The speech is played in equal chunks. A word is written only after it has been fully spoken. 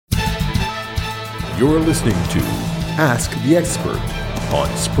You're listening to Ask the Expert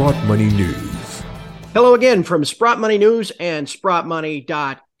on Sprott Money News. Hello again from Sprott Money News and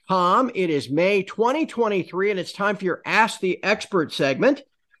SprottMoney.com. It is May 2023, and it's time for your Ask the Expert segment.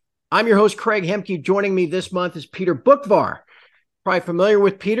 I'm your host, Craig Hemke. Joining me this month is Peter Boockvar. Probably familiar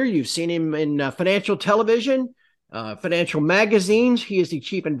with Peter. You've seen him in financial television, financial magazines. He is the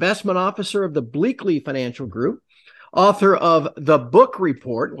Chief Investment Officer of the Bleakley Financial Group, author of the Boock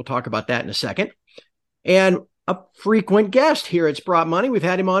Report. We'll talk about that in a second. And a frequent guest here at Sprott Money. We've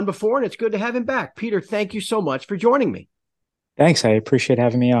had him on before, and it's good to have him back. Peter, thank you so much for joining me. Thanks. I appreciate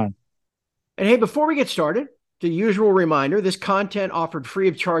having me on. And hey, before we get started, the usual reminder, this content offered free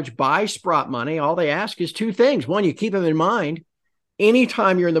of charge by Sprott Money. All they ask is two things. One, you keep them in mind.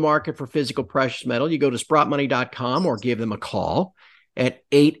 Anytime you're in the market for physical precious metal, you go to SprottMoney.com or give them a call at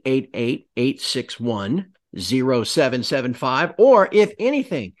 888-861-0775. Or if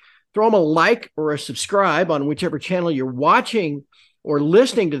anything, throw them a like or a subscribe on whichever channel you're watching or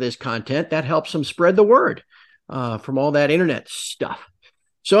listening to this content. That helps them spread the word from all that internet stuff.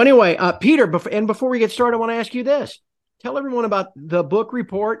 So anyway, Peter, before we get started, I want to ask you this. Tell everyone about the Boock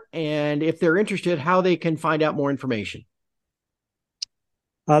Report, and if they're interested, how they can find out more information.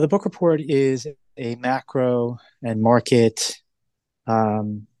 The Boock Report is a macro and market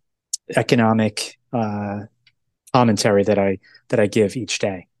economic commentary that I give each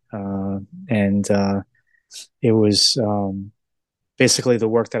day. It was basically the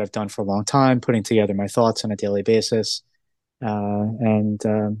work that I've done for a long time, putting together my thoughts on a daily basis.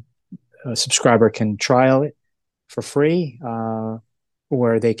 A subscriber can trial it for free, or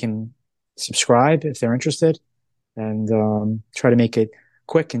they can subscribe if they're interested, and try to make it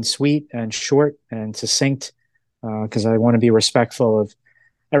quick and sweet and short and succinct, because I want to be respectful of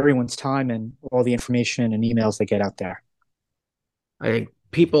everyone's time and all the information and emails they get out there. I think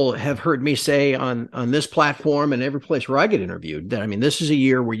people have heard me say on this platform and every place where I get interviewed that, I mean, this is a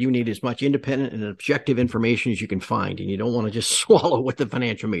year where you need as much independent and objective information as you can find, and you don't want to just swallow what the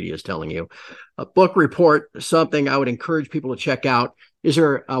financial media is telling you. A Boock Report, something I would encourage people to check out. Is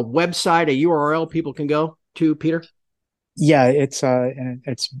there a website, a URL people can go to, Peter? Yeah, it's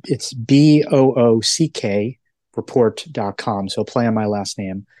Boock report.com. So play on my last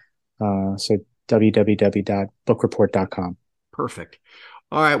name. So www.bookreport.com. Perfect.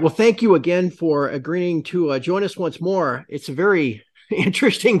 All right. Well, thank you again for agreeing to join us once more. It's a very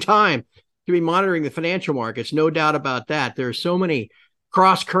interesting time to be monitoring the financial markets. No doubt about that. There are so many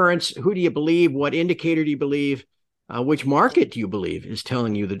cross currents. Who do you believe? What indicator do you believe? Which market do you believe is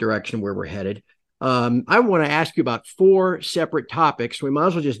telling you the direction where we're headed? I want to ask you about four separate topics. We might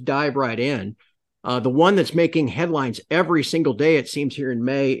as well just dive right in. The one that's making headlines every single day, it seems, here in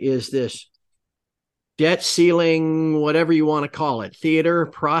May, is this debt ceiling, whatever you want to call it, theater,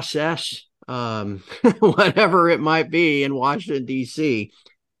 process, whatever it might be in Washington, D.C.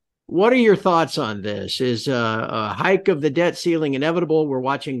 What are your thoughts on this? Is a hike of the debt ceiling inevitable? We're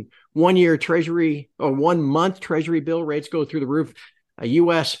watching 1 year Treasury or 1 month Treasury bill rates go through the roof.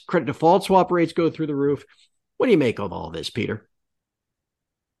 U.S. credit default swap rates go through the roof. What do you make of all this, Peter?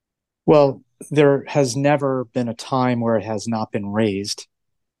 Well, there has never been a time where it has not been raised,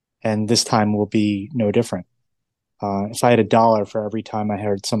 and this time will be no different. If I had $1 for every time I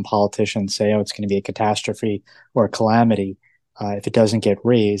heard some politician say, oh, it's going to be a catastrophe or a calamity, if it doesn't get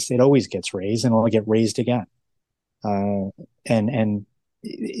raised, it always gets raised, and it'll get raised again. And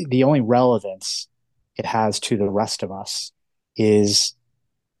the only relevance it has to the rest of us is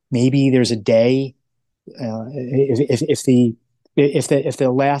maybe there's a day, if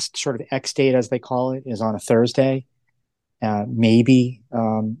the last sort of X date, as they call it, is on a Thursday, maybe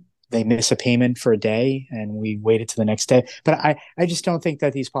they miss a payment for a day and we wait it to the next day. But I just don't think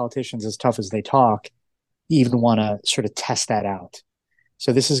that these politicians, as tough as they talk, even want to sort of test that out.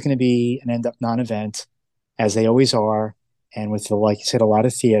 So this is going to be an end up non-event, as they always are, and with, like you said, a lot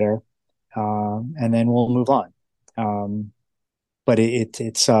of theater, and then we'll move on. But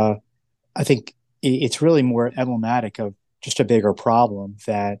it's I think it's really more emblematic of just a bigger problem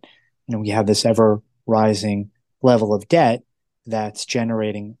that, we have this ever rising level of debt that's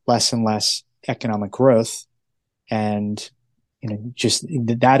generating less and less economic growth. And, just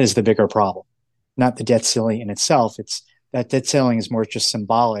that is the bigger problem, not the debt ceiling in itself. It's that debt ceiling is more just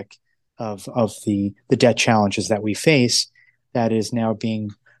symbolic of the debt challenges that we face, that is now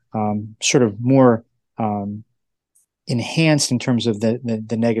being sort of more enhanced in terms of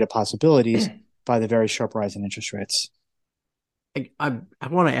the negative possibilities by the very sharp rise in interest rates. I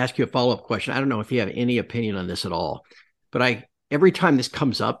want to ask you a follow-up question. I don't know if you have any opinion on this at all, but every time this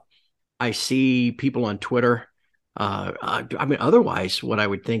comes up, I see people on Twitter. Otherwise, what I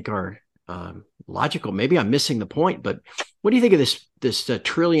would think are logical. Maybe I'm missing the point, but what do you think of this $1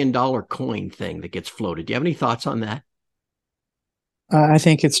 trillion coin thing that gets floated? Do you have any thoughts on that? I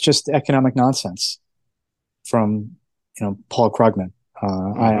think it's just economic nonsense from Paul Krugman.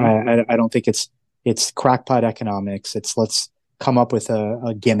 I don't think it's crackpot economics. It's let's come up with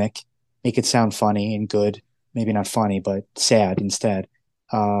a gimmick, make it sound funny and good, maybe not funny, but sad instead,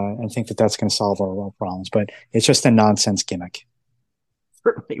 and think that that's going to solve our real problems. But it's just a nonsense gimmick.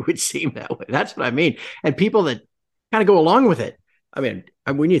 Certainly would seem that way. That's what I mean. And people that kind of go along with it. I mean,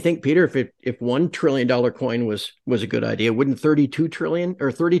 when you think, Peter, if $1 trillion coin was a good idea, wouldn't 32 trillion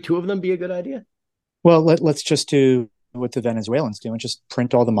or 32 of them be a good idea? Well, let's just do what the Venezuelans do and just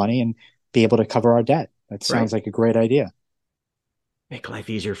print all the money and be able to cover our debt. That sounds like a great idea. Make life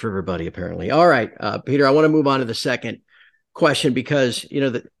easier for everybody, apparently. All right, Peter, I want to move on to the second question because,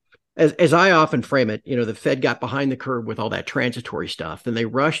 as I often frame it, the Fed got behind the curve with all that transitory stuff. Then they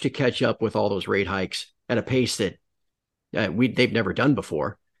rushed to catch up with all those rate hikes at a pace that they've never done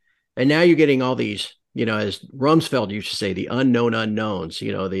before. And now you're getting all these, as Rumsfeld used to say, the unknown unknowns,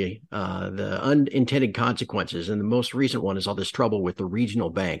 the unintended consequences. And the most recent one is all this trouble with the regional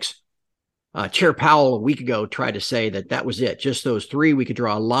banks. Chair Powell a week ago tried to say that was it. Just those three, we could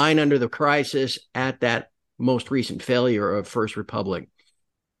draw a line under the crisis at that most recent failure of First Republic.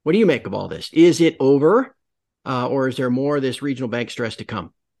 What do you make of all this? Is it over, or is there more of this regional bank stress to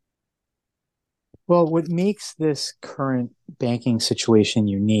come? Well, what makes this current banking situation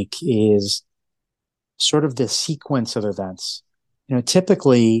unique is sort of the sequence of events.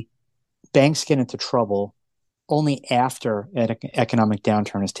 Typically, banks get into trouble only after an economic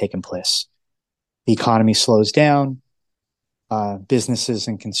downturn has taken place. The economy slows down, businesses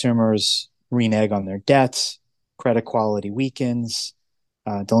and consumers renege on their debts, credit quality weakens,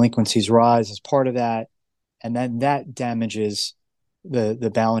 delinquencies rise as part of that, and then that damages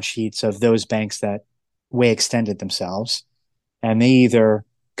the balance sheets of those banks that way extended themselves, and they either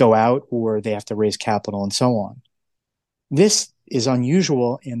go out or they have to raise capital and so on. This is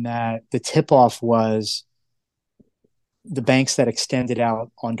unusual in that the tip-off was the banks that extended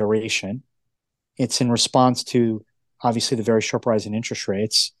out on duration. It's in response to, obviously, the very sharp rise in interest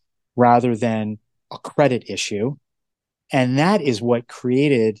rates rather than a credit issue. And that is what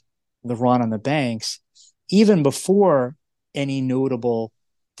created the run on the banks, even before any notable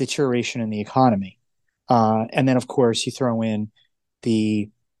deterioration in the economy. And then, of course, you throw in the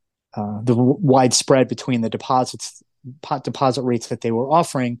widespread between the deposit rates that they were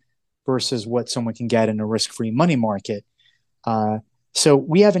offering versus what someone can get in a risk-free money market. So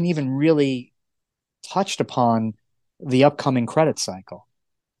we haven't even really touched upon the upcoming credit cycle.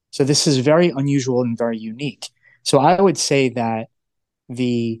 So this is very unusual and very unique. So I would say that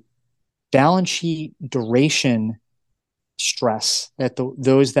the balance sheet duration stress that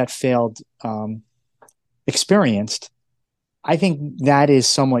those that failed experienced, I think that is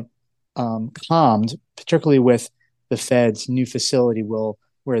somewhat calmed, particularly with the Fed's new facility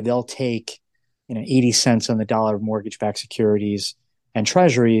where they'll take 80 cents on the dollar of mortgage-backed securities and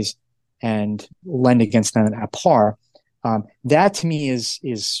treasuries and lend against them at par. That to me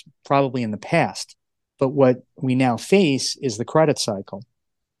is probably in the past. But what we now face is the credit cycle.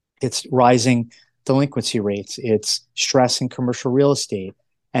 It's rising delinquency rates. It's stress in commercial real estate.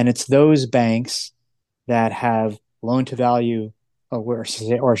 And it's those banks that have loan to value, or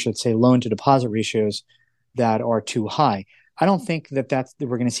I should say loan to deposit ratios that are too high. I don't think that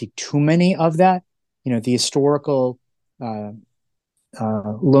we're going to see too many of that. The historical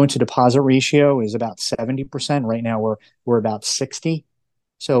loan to deposit ratio is about 70%. Right now we're about 60.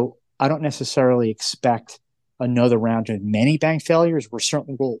 So I don't necessarily expect another round of many bank failures.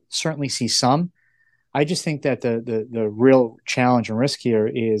 We'll certainly see some. I just think that the real challenge and risk here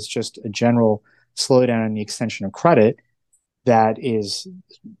is just a general slowdown in the extension of credit. That is,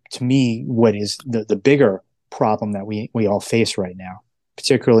 to me, what is the bigger problem that we all face right now,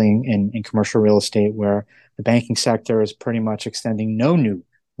 particularly in commercial real estate, where the banking sector is pretty much extending no new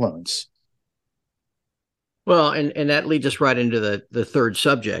loans. Well, and that leads us right into the third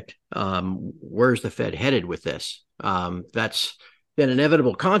subject. Where's the Fed headed with this? That's an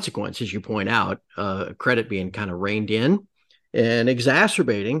inevitable consequence, as you point out, credit being kind of reined in and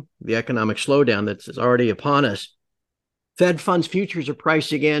exacerbating the economic slowdown that's already upon us. Fed funds futures are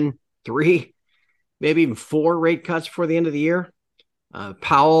pricing in 3, maybe even 4 rate cuts before the end of the year.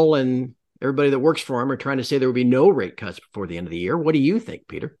 Powell and everybody that works for him are trying to say there will be no rate cuts before the end of the year. What do you think,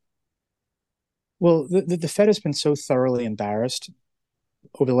 Peter? Well, the Fed has been so thoroughly embarrassed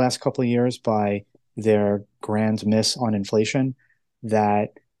over the last couple of years by their grand miss on inflation that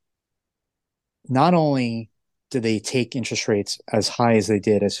not only did they take interest rates as high as they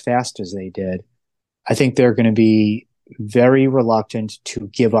did, as fast as they did, I think they're going to be very reluctant to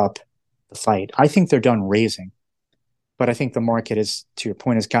give up the fight. I think they're done raising, but I think the market is, to your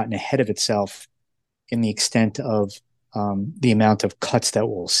point, has gotten ahead of itself in the extent of the amount of cuts that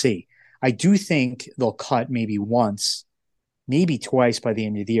we'll see. I do think they'll cut maybe once, maybe twice by the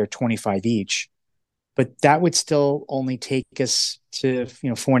end of the year, 25 each, but that would still only take us to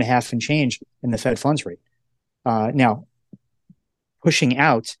 4.5 and change in the Fed funds rate. Now, pushing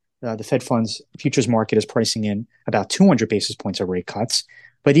out, the Fed funds futures market is pricing in about 200 basis points of rate cuts.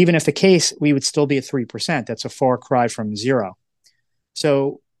 But even if the case, we would still be at 3%. That's a far cry from zero.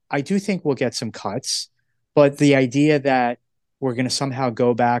 So I do think we'll get some cuts, but the idea that we're going to somehow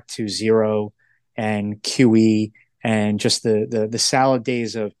go back to zero and QE and just the salad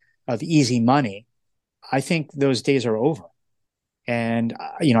days of easy money, I think those days are over. And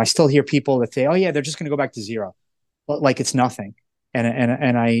I still hear people that say, "Oh yeah, they're just going to go back to zero," like it's nothing.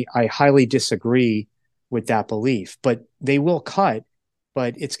 And I highly disagree with that belief. But they will cut,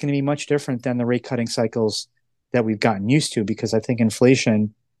 but it's going to be much different than the rate cutting cycles that we've gotten used to, because I think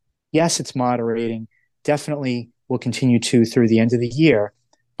inflation, yes, it's moderating, definitely will continue to through the end of the year.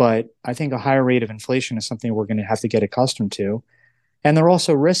 But I think a higher rate of inflation is something we're going to have to get accustomed to. And there are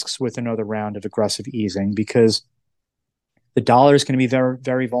also risks with another round of aggressive easing, because the dollar is going to be very,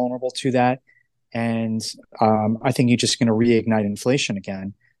 very vulnerable to that. And I think you're just going to reignite inflation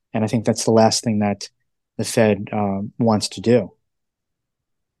again. And I think that's the last thing that the Fed wants to do.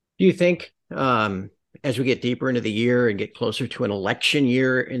 Do you think as we get deeper into the year and get closer to an election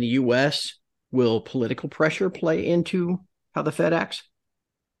year in the U.S., will political pressure play into how the Fed acts?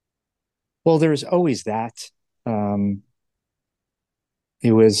 Well, there's always that.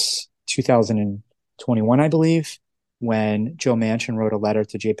 It was 2021, I believe, when Joe Manchin wrote a letter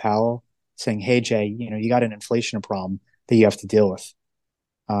to Jay Powell saying, "Hey, Jay, you got an inflation problem that you have to deal with."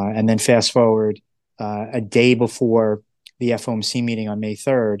 And then fast forward a day before the FOMC meeting on May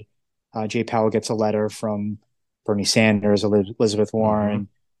 3rd, Jay Powell gets a letter from Bernie Sanders, Elizabeth Warren,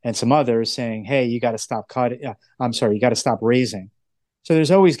 and some others saying, "Hey, you got to stop cutting. You got to stop raising." So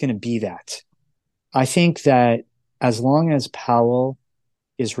there's always going to be that. I think that as long as Powell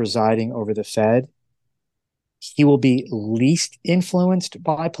is residing over the Fed, he will be least influenced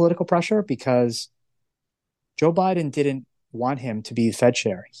by political pressure, because Joe Biden didn't want him to be Fed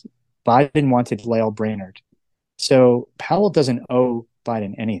chair. Biden wanted Lael Brainerd. So Powell doesn't owe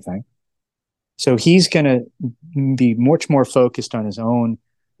Biden anything. So he's going to be much more focused on his own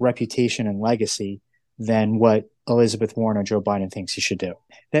reputation and legacy than what Elizabeth Warren or Joe Biden thinks he should do.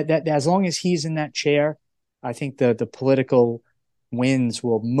 That as long as he's in that chair, I think the political winds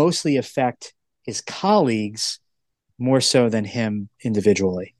will mostly affect his colleagues more so than him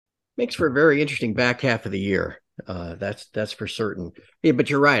individually. Makes for a very interesting back half of the year. That's for certain. Yeah, but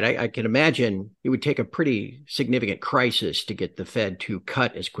you're right. I can imagine it would take a pretty significant crisis to get the Fed to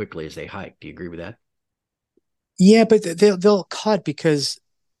cut as quickly as they hike. Do you agree with that? Yeah, but they'll cut, because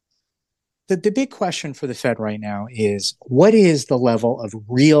the big question for the Fed right now is, what is the level of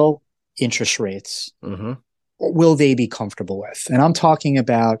real interest rates will they be comfortable with? And I'm talking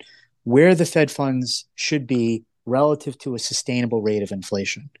about where the Fed funds should be relative to a sustainable rate of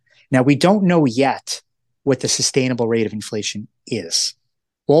inflation. Now, we don't know yet what the sustainable rate of inflation is.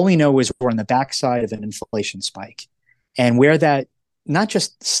 All we know is we're on the backside of an inflation spike, and where that not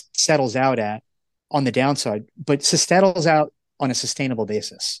just settles out at on the downside, but settles out on a sustainable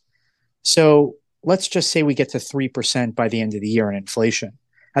basis. So let's just say we get to 3% by the end of the year in inflation.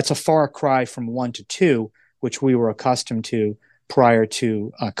 That's a far cry from 1 to 2, which we were accustomed to prior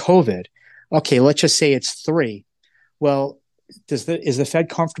to COVID. Okay, let's just say it's 3. Well, is the Fed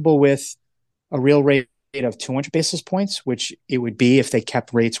comfortable with a real rate of 200 basis points, which it would be if they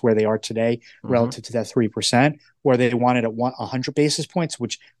kept rates where they are today relative to that 3%, or they wanted at 100 basis points,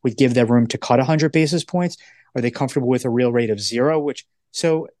 which would give them room to cut 100 basis points? Are they comfortable with a real rate of 0?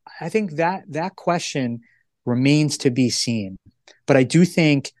 So I think that question remains to be seen. But I do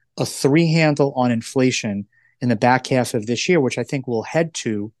think a 3 handle on inflation in the back half of this year, which I think we'll head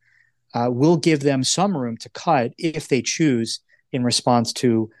to, will give them some room to cut if they choose, in response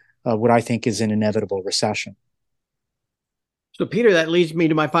to what I think is an inevitable recession. So, Peter, that leads me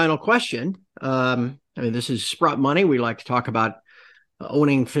to my final question. This is Sprott Money. We like to talk about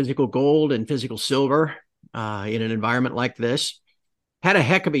owning physical gold and physical silver in an environment like this. Had a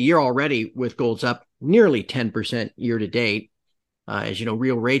heck of a year already, with gold's up nearly 10% year to date. As you know,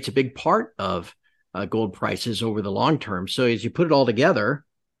 real rate's a big part of gold prices over the long term. So as you put it all together,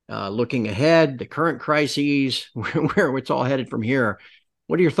 looking ahead, the current crises, where it's all headed from here,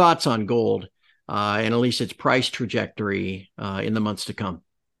 what are your thoughts on gold and at least its price trajectory in the months to come?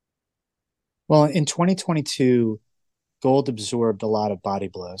 Well, in 2022, gold absorbed a lot of body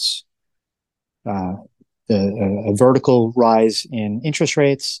blows. Uh, a vertical rise in interest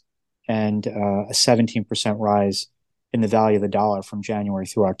rates and a 17% rise in the value of the dollar from January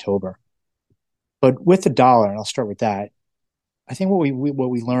through October. But with the dollar, and I'll start with that, I think what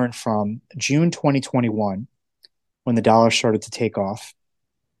we learned from June 2021, when the dollar started to take off,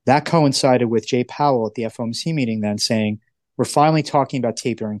 that coincided with Jay Powell at the FOMC meeting then saying, we're finally talking about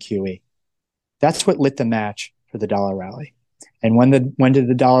tapering QE. That's what lit the match for the dollar rally. And when did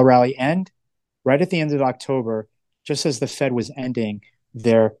the dollar rally end? Right at the end of October, just as the Fed was ending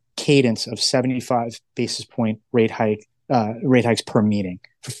their cadence of 75 basis point rate hikes per meeting,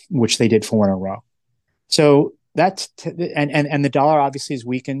 which they did 4 in a row. So that's and the dollar obviously has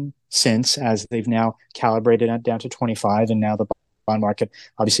weakened since, as they've now calibrated it down to 25, and now the bond market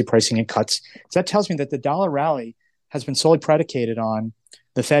obviously pricing in cuts. So that tells me that the dollar rally has been solely predicated on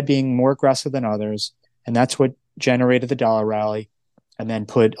the Fed being more aggressive than others, and that's what generated the dollar rally and then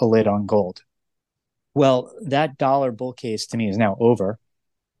put a lid on gold. Well, that dollar bull case to me is now over,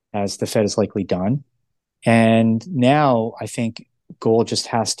 as the Fed is likely done. And now I think gold just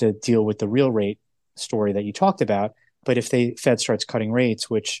has to deal with the real rate story that you talked about. But if the Fed starts cutting rates,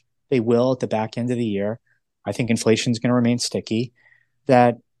 which they will at the back end of the year, I think inflation is going to remain sticky,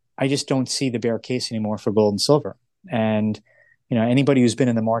 that I just don't see the bear case anymore for gold and silver. And, anybody who's been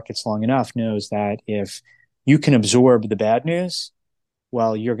in the markets long enough knows that if you can absorb the bad news,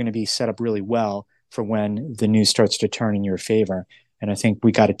 well, you're going to be set up really well for when the news starts to turn in your favor. And I think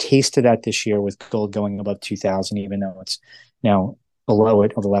we got a taste of that this year with gold going above 2,000, even though it's now below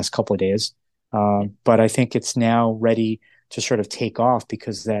it over the last couple of days. But I think it's now ready to sort of take off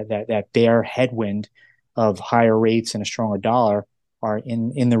because that bear headwind of higher rates and a stronger dollar are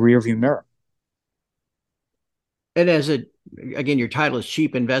in the rearview mirror. And again, your title is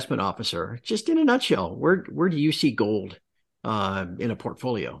Chief Investment Officer. Just in a nutshell, where do you see gold in a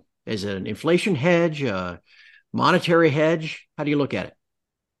portfolio? Is it an inflation hedge, a monetary hedge? How do you look at it?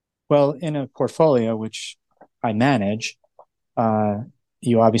 Well, in a portfolio, which I manage,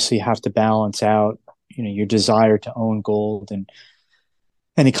 you obviously have to balance out, your desire to own gold in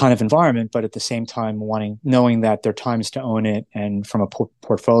any kind of environment, but at the same time knowing that there are times to own it, and from a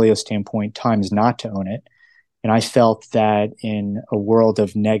portfolio standpoint, times not to own it. And I felt that in a world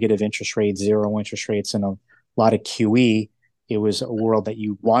of negative interest rates, zero interest rates, and a lot of QE, it was a world that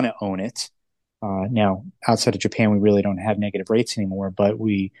you want to own it. Now, outside of Japan, we really don't have negative rates anymore, but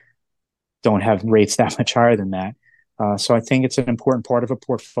we don't have rates that much higher than that. So I think it's an important part of a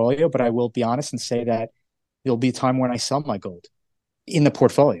portfolio, but I will be honest and say that there'll be a time when I sell my gold in the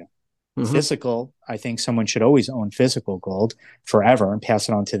portfolio. Mm-hmm. Physical, I think someone should always own physical gold forever and pass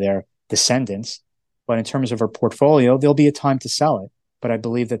it on to their descendants. But in terms of a portfolio, there'll be a time to sell it. But I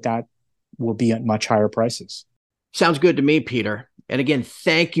believe that will be at much higher prices. Sounds good to me, Peter. And again,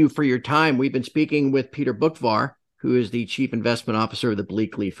 thank you for your time. We've been speaking with Peter Boockvar, who is the Chief Investment Officer of the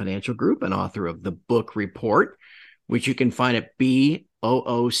Bleakley Financial Group and author of the Boock Report, which you can find at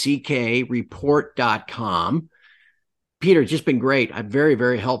BOOCK report.com. Peter, it's just been great. I'm very,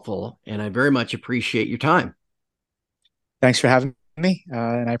 very helpful, and I very much appreciate your time. Thanks for having me,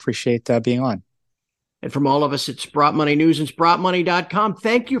 and I appreciate being on. And from all of us at Sprott Money News and SprottMoney.com,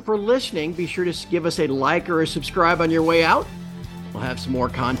 thank you for listening. Be sure to give us a like or a subscribe on your way out. We'll have some more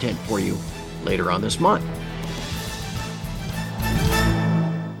content for you later on this month.